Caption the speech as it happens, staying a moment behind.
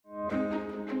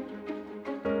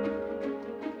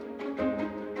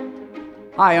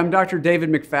Hi, I'm Dr. David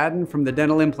McFadden from the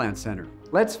Dental Implant Center.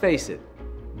 Let's face it,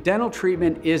 dental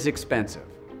treatment is expensive.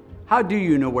 How do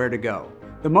you know where to go?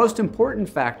 The most important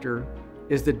factor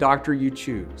is the doctor you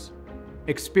choose.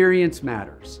 Experience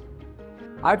matters.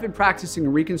 I've been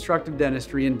practicing reconstructive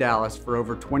dentistry in Dallas for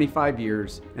over 25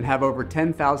 years and have over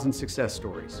 10,000 success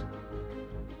stories.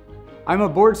 I'm a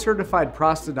board-certified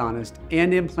prosthodontist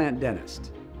and implant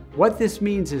dentist. What this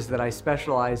means is that I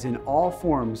specialize in all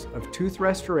forms of tooth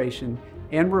restoration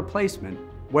and replacement,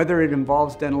 whether it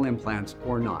involves dental implants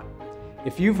or not.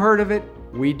 If you've heard of it,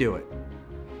 we do it.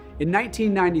 In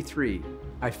 1993,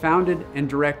 I founded and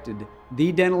directed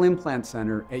the Dental Implant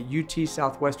Center at UT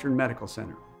Southwestern Medical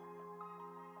Center.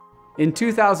 In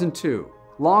 2002,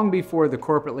 long before the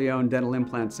corporately owned dental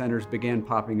implant centers began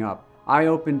popping up, I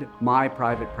opened my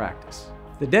private practice.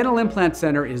 The Dental Implant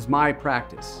Center is my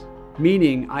practice,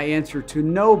 meaning I answer to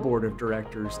no board of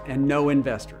directors and no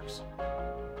investors.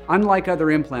 Unlike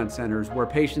other implant centers where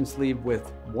patients leave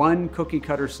with one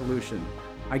cookie-cutter solution,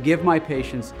 I give my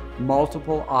patients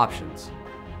multiple options.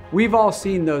 We've all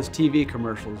seen those TV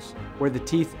commercials where the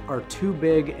teeth are too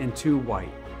big and too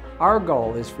white. Our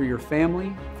goal is for your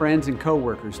family, friends, and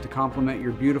coworkers to compliment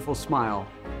your beautiful smile,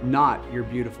 not your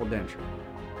beautiful denture.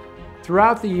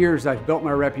 Throughout the years, I've built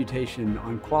my reputation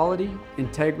on quality,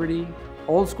 integrity,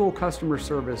 old-school customer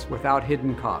service without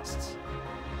hidden costs.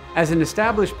 As an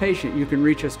established patient, you can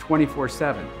reach us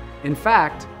 24/7. In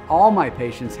fact, all my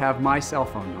patients have my cell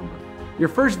phone number. Your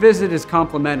first visit is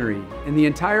complimentary, and the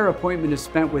entire appointment is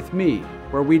spent with me,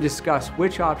 where we discuss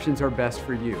which options are best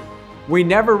for you. We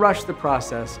never rush the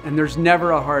process, and there's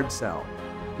never a hard sell.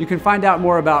 You can find out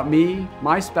more about me,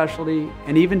 my specialty,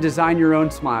 and even design your own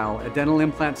smile at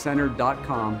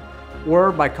dentalimplantcenter.com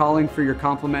or by calling for your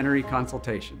complimentary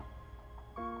consultation.